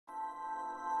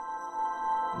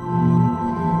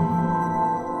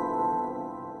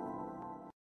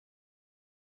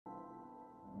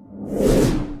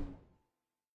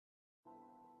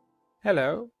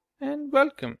Hello and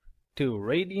welcome to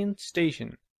Radiant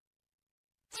Station.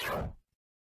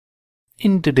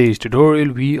 In today's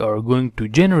tutorial we are going to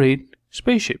generate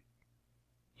Spaceship.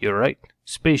 You're right,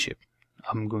 Spaceship.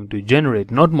 I'm going to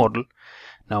generate, not model.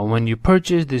 Now when you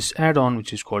purchase this add-on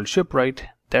which is called Shipwright,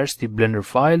 that's the Blender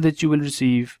file that you will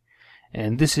receive,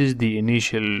 and this is the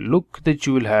initial look that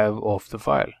you will have of the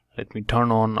file. Let me turn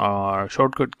on our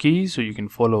shortcut keys so you can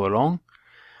follow along.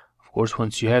 Of course,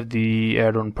 once you have the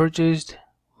add-on purchased,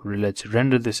 let's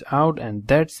render this out, and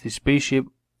that's the Spaceship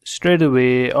straight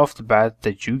away off the bat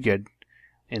that you get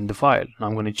in the file. Now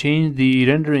I'm going to change the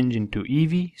render engine to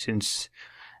Eevee, since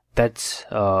that's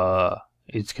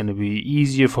it's going to be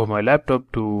easier for my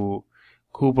laptop to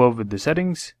cope up with the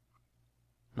settings.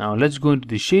 Now let's go into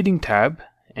the shading tab,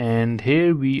 and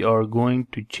here we are going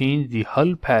to change the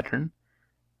hull pattern,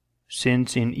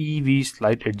 since in Eevee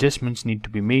slight adjustments need to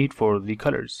be made for the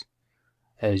colors.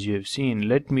 As you have seen,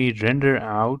 let me render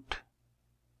out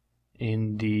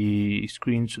in the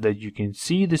screen so that you can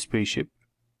see the spaceship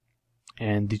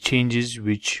and the changes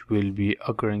which will be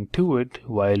occurring to it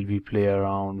while we play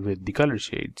around with the color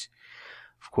shades.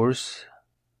 Of course,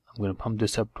 I'm going to pump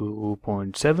this up to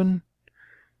 0.7,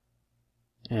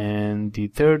 and the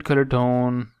third color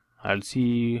tone, I'll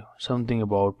see something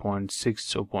about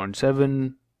 0.6 or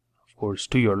 0.7. Of course,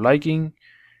 to your liking.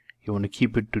 You want to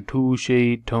keep it to 2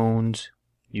 shade tones,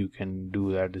 you can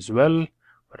do that as well,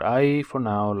 but I for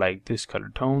now like this color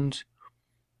tones.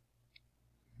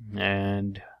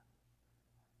 And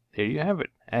there you have it.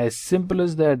 As simple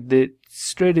as that, it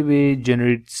straight away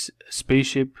generates a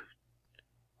spaceship.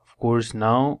 Of course,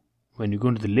 now when you go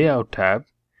into the layout tab,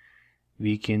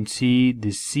 we can see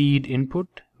the seed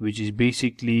input, which is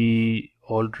basically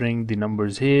altering the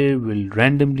numbers here, will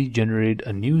randomly generate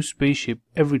a new spaceship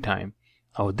every time.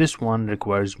 Now this one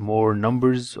requires more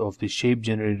numbers of the shape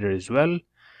generator as well.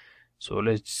 So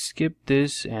let's skip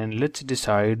this and let's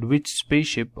decide which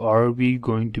spaceship are we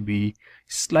going to be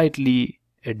slightly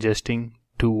adjusting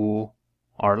to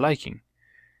our liking.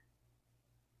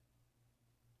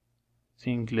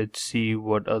 Let's see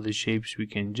what other shapes we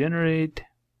can generate.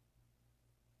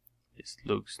 This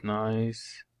looks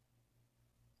nice.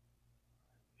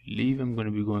 I believe I'm going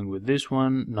to be going with this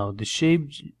one. Now the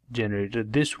shape generator,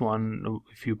 this one,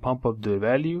 if you pump up the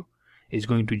value, is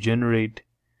going to generate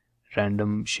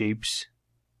random shapes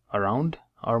around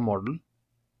our model,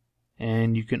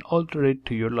 and you can alter it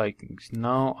to your likings.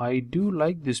 Now I do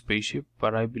like this spaceship,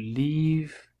 but I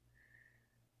believe,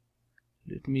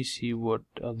 let me see what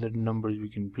other numbers we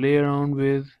can play around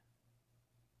with.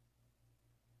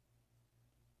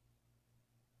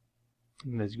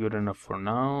 That's good enough for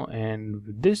now. And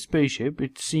with this spaceship,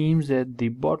 it seems that the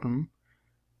bottom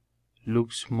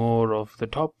looks more of the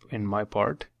top in my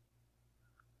part.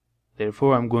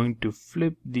 Therefore, I'm going to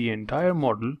flip the entire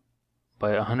model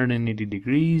by 180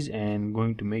 degrees and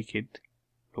going to make it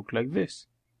look like this.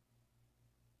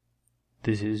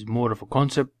 This is more of a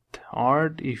concept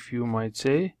art, if you might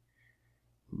say,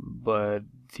 but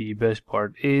the best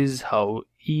part is how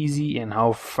easy and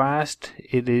how fast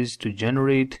it is to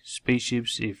generate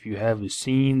spaceships. If you have a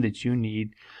scene that you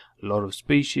need a lot of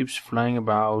spaceships flying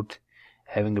about,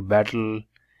 having a battle,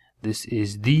 this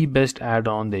is the best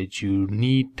add-on that you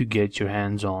need to get your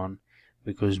hands on,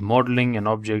 because modeling an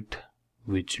object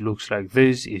which looks like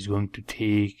this is going to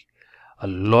take a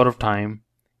lot of time,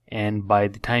 and by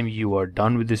the time you are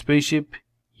done with the spaceship,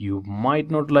 you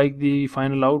might not like the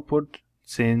final output,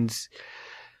 since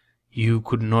you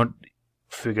could not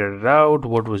figure it out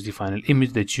what was the final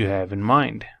image that you have in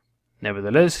mind.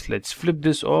 Nevertheless, let's flip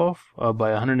this off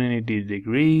by 180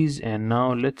 degrees, and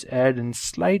now let's add in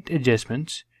slight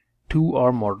adjustments to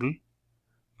our model,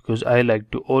 because I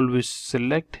like to always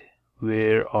select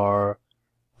where our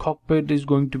cockpit is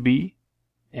going to be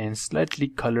and slightly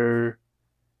color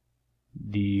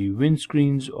the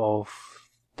windscreens of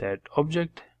that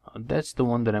object. That's the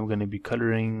one that I'm going to be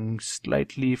coloring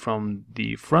slightly from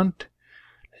the front.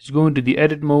 Let's go into the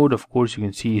edit mode. Of course, you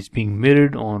can see it's being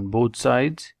mirrored on both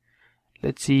sides.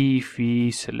 Let's see if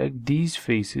we select these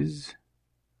faces.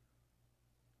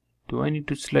 Do I need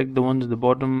to select the ones at the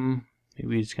bottom?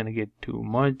 Maybe it's going to get too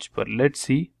much, but let's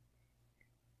see.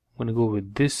 I'm going to go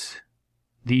with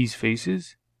these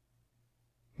faces.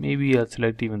 Maybe I'll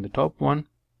select even the top one.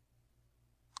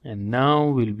 And now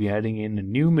we'll be adding in a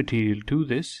new material to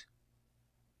this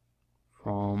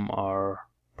from our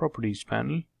properties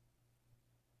panel.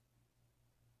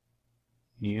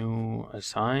 New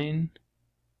assign.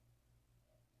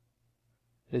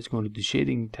 Let's go to the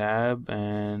shading tab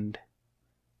and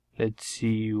let's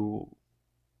see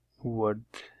what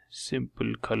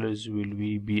simple colors will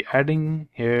we be adding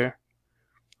here.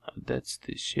 That's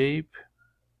the shape.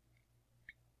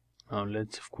 Now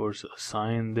let's of course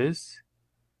assign this,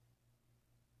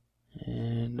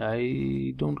 and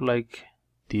I don't like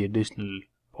the additional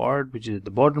part which is at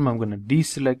the bottom. I'm going to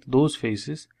deselect those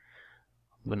faces.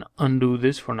 I'm going to undo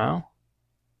this for now,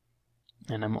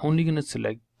 and I'm only going to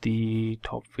select the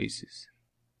top faces.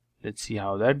 Let's see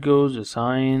how that goes.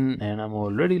 Assign, and I'm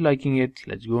already liking it.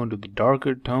 Let's go into the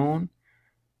darker tone,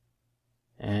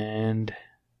 and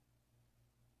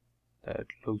that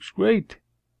looks great.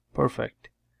 Perfect.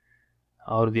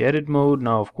 Out of the edit mode.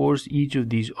 Now of course each of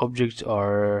these objects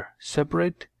are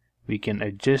separate. We can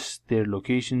adjust their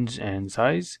locations and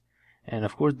size, and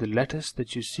of course the lattice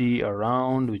that you see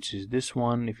around, which is this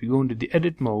one, if you go into the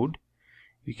edit mode,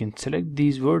 we can select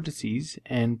these vertices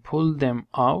and pull them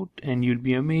out, and you'll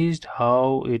be amazed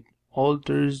how it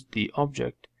alters the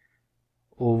object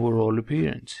overall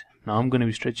appearance. Now I'm going to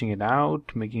be stretching it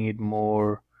out, making it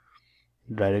more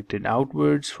directed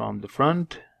outwards from the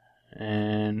front,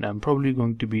 and I'm probably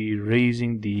going to be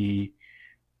raising the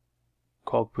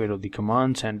cockpit of the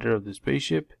command center of the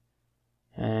spaceship.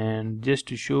 And just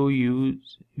to show you,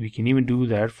 we can even do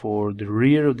that for the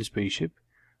rear of the spaceship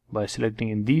by selecting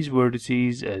in these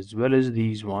vertices as well as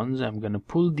these ones. I'm going to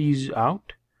pull these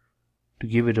out to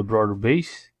give it a broader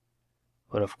base,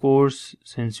 but of course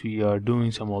since we are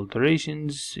doing some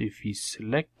alterations, if we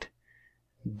select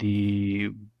the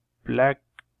black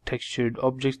textured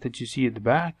objects that you see at the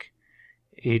back,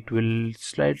 it will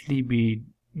slightly be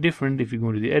different. If you go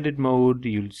into the edit mode,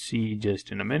 you'll see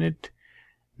just in a minute.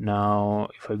 Now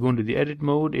if I go into the edit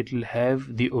mode, it will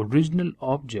have the original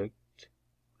object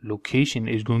location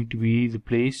is going to be the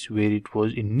place where it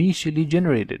was initially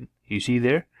generated. You see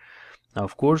there? Now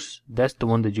of course that's the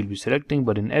one that you'll be selecting,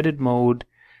 but in edit mode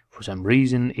for some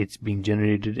reason it's being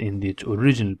generated in its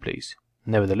original place.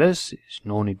 Nevertheless, there's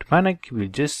no need to panic. We'll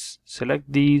just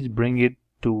select these, bring it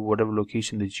to whatever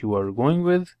location that you are going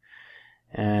with,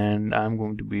 and I'm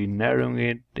going to be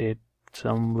narrowing it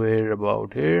somewhere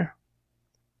about here.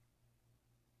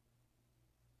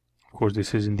 Of course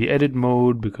this is in the edit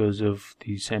mode because of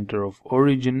the center of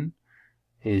origin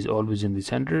is always in the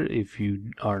center. If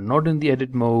you are not in the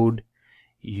edit mode,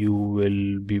 you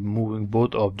will be moving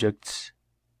both objects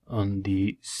on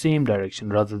the same direction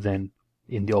rather than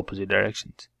in the opposite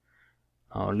directions.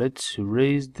 Now let's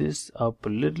raise this up a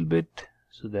little bit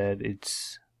so that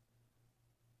it's,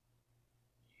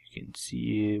 you can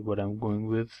see what I'm going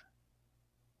with.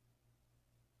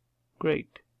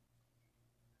 Great.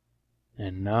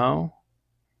 And now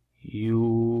you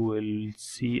will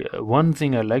see one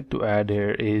thing I like to add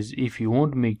here is if you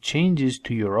want to make changes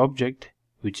to your object,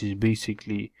 which is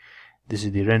basically, this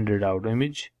is the rendered out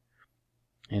image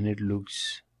and it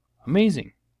looks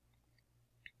amazing.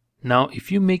 Now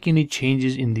if you make any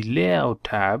changes in the layout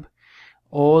tab,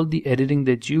 all the editing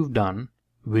that you've done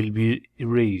will be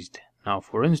erased. Now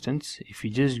for instance, if you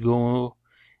just go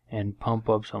and pump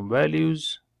up some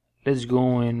values, let's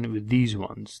go in with these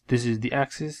ones. This is the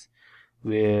axis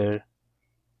where,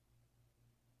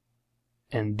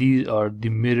 and these are the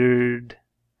mirrored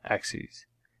axes.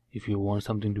 If you want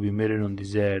something to be mirrored on the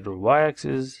Z or Y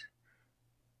axis,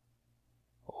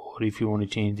 or if you want to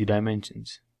change the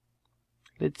dimensions.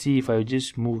 Let's see if I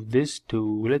just move this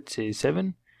to, let's say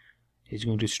 7, it's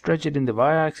going to stretch it in the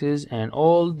Y axis, and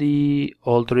all the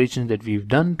alterations that we've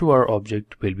done to our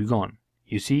object will be gone.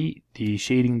 You see the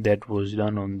shading that was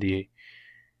done on the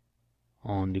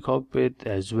cockpit,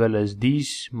 as well as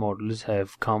these models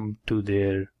have come to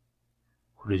their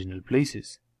original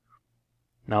places.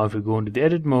 Now if you go into the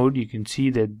edit mode, you can see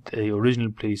that the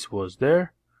original place was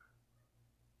there.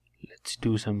 Let's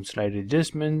do some slight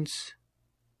adjustments,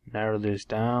 narrow this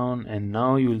down, and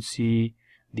now you'll see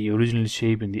the original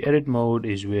shape in the edit mode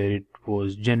is where it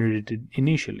was generated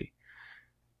initially.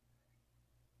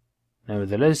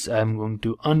 Nevertheless, I'm going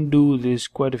to undo this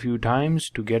quite a few times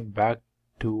to get back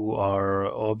to our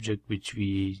object which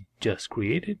we just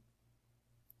created.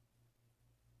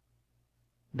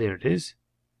 There it is.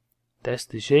 That's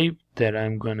the shape that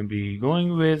I'm going to be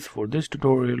going with for this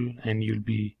tutorial, and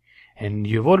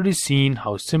you've already seen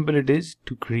how simple it is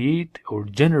to create or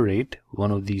generate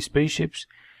one of these spaceships,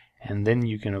 and then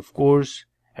you can of course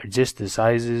adjust the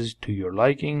sizes to your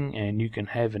liking, and you can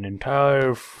have an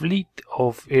entire fleet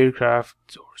of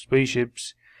aircrafts or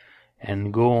spaceships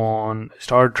and go on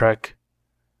Star Trek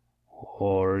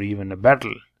or even a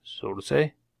battle, so to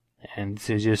say. And this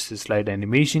is just a slight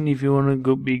animation if you want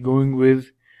to be going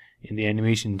with in the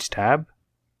animations tab,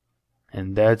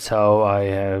 and that's how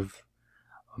I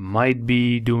might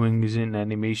be doing an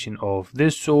animation of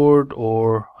this sort,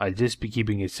 or I'll just be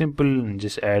keeping it simple and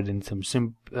just add in some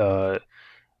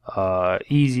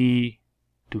easy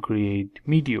to create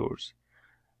meteors.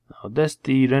 Now that's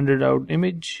the rendered out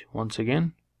image once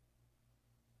again.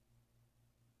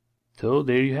 So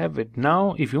there you have it.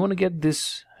 Now if you want to get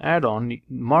this add-on,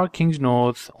 Mark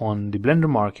Kingsnorth on the Blender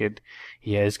market,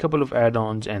 he has a couple of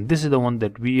add-ons, and this is the one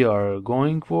that we are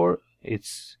going for.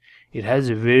 It has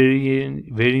a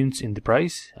variance in the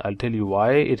price. I'll tell you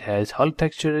why. It has hull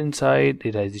texture inside,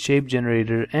 it has the shape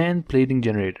generator and plating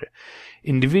generator.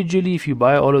 Individually, if you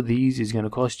buy all of these, it's going to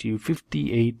cost you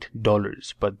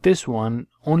 $58, but this one,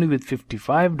 only with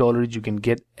 $55 you can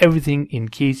get everything, in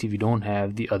case if you don't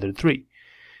have the other three.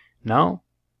 Now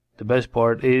the best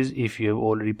part is, if you have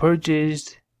already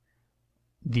purchased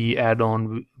the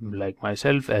add-on like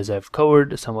myself, as I've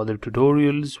covered some other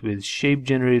tutorials with shape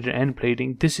generator and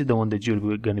plating, this is the one that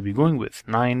you're going to be going with,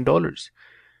 $9.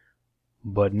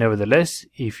 But nevertheless,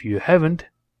 if you haven't,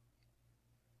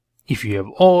 if you have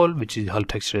all, which is hull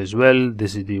texture as well,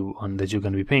 this is the one that you're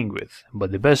going to be paying with.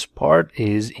 But the best part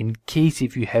is, in case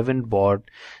if you haven't bought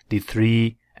the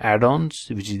three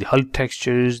add-ons, which is the hull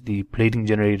textures, the plating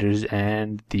generators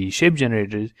and the shape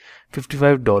generators,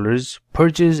 $55,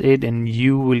 purchase it and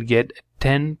you will get a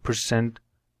 10%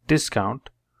 discount,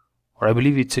 or I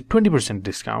believe it's a 20%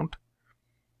 discount.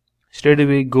 Straight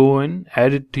away go in,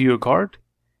 add it to your cart,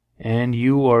 and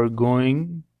you are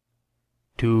going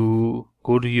to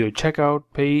go to your checkout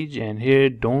page, and here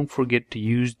don't forget to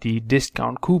use the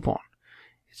discount coupon.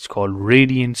 It's called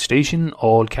Radiant Station,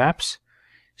 all caps.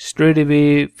 Straight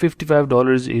away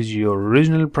 $55 is your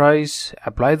original price.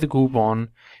 Apply the coupon,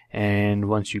 and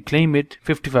once you claim it,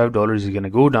 $55 is going to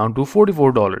go down to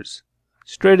 $44.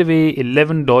 Straight away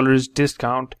 $11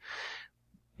 discount.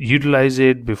 Utilize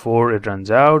it before it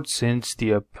runs out, since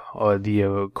the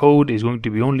code is going to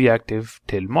be only active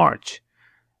till March.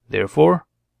 Therefore,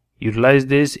 utilize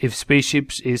this. If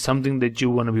Spaceships is something that you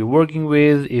want to be working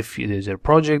with, if there's a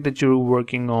project that you're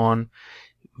working on,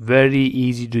 very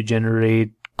easy to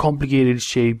generate complicated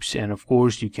shapes, and of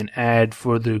course you can add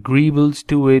further greebles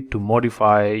to it to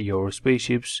modify your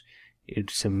spaceships.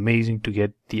 It's amazing to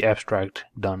get the abstract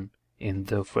done in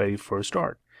the very first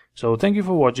start. So thank you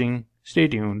for watching. Stay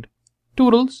tuned.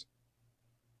 Toodles.